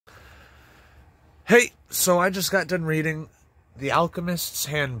Hey, so I just got done reading The Alchemist's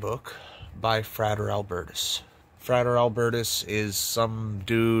Handbook by Frater Albertus. Frater Albertus is some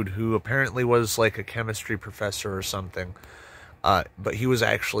dude who apparently was like a chemistry professor or something, but he was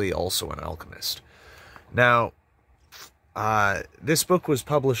actually also an alchemist. Now, this book was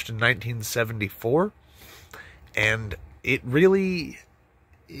published in 1974, and it really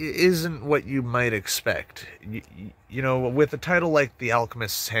isn't what you might expect. You know, with a title like The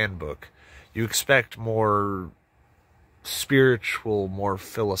Alchemist's Handbook, you expect more spiritual, more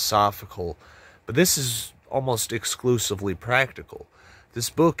philosophical, but this is almost exclusively practical. This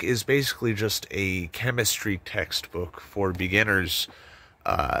book is basically just a chemistry textbook for beginners,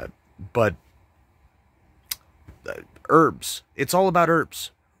 but herbs. It's all about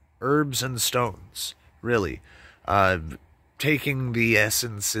herbs. Herbs and stones, really. Taking the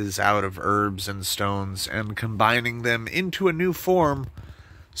essences out of herbs and stones and combining them into a new form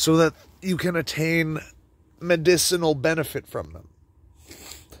so that you can attain medicinal benefit from them.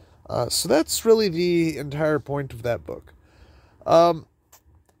 So that's really the entire point of that book. Now,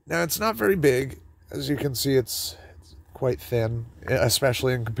 it's not very big. As you can see, it's quite thin,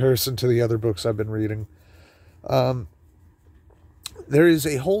 especially in comparison to the other books I've been reading. There is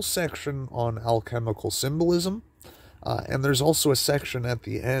a whole section on alchemical symbolism, and there's also a section at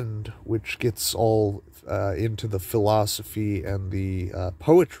the end which gets all into the philosophy and the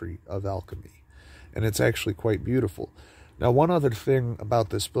poetry of alchemy. And it's actually quite beautiful. Now, one other thing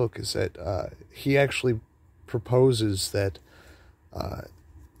about this book is that he actually proposes that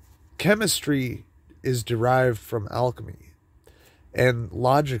chemistry is derived from alchemy. And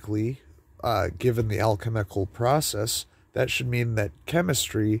logically, given the alchemical process, that should mean that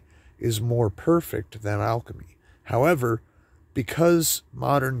chemistry is more perfect than alchemy. However, because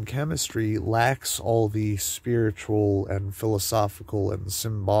modern chemistry lacks all the spiritual and philosophical and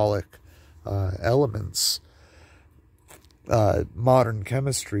symbolic elements, modern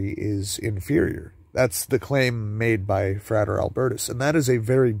chemistry is inferior. That's the claim made by Frater Albertus, and that is a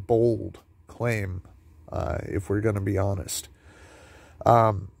very bold claim, if we're going to be honest.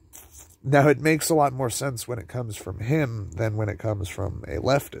 Now, it makes a lot more sense when it comes from him than when it comes from a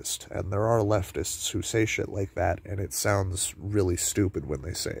leftist, and there are leftists who say shit like that, and it sounds really stupid when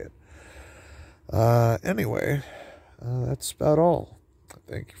they say it. Anyway, that's about all.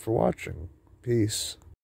 Thank you for watching. Peace.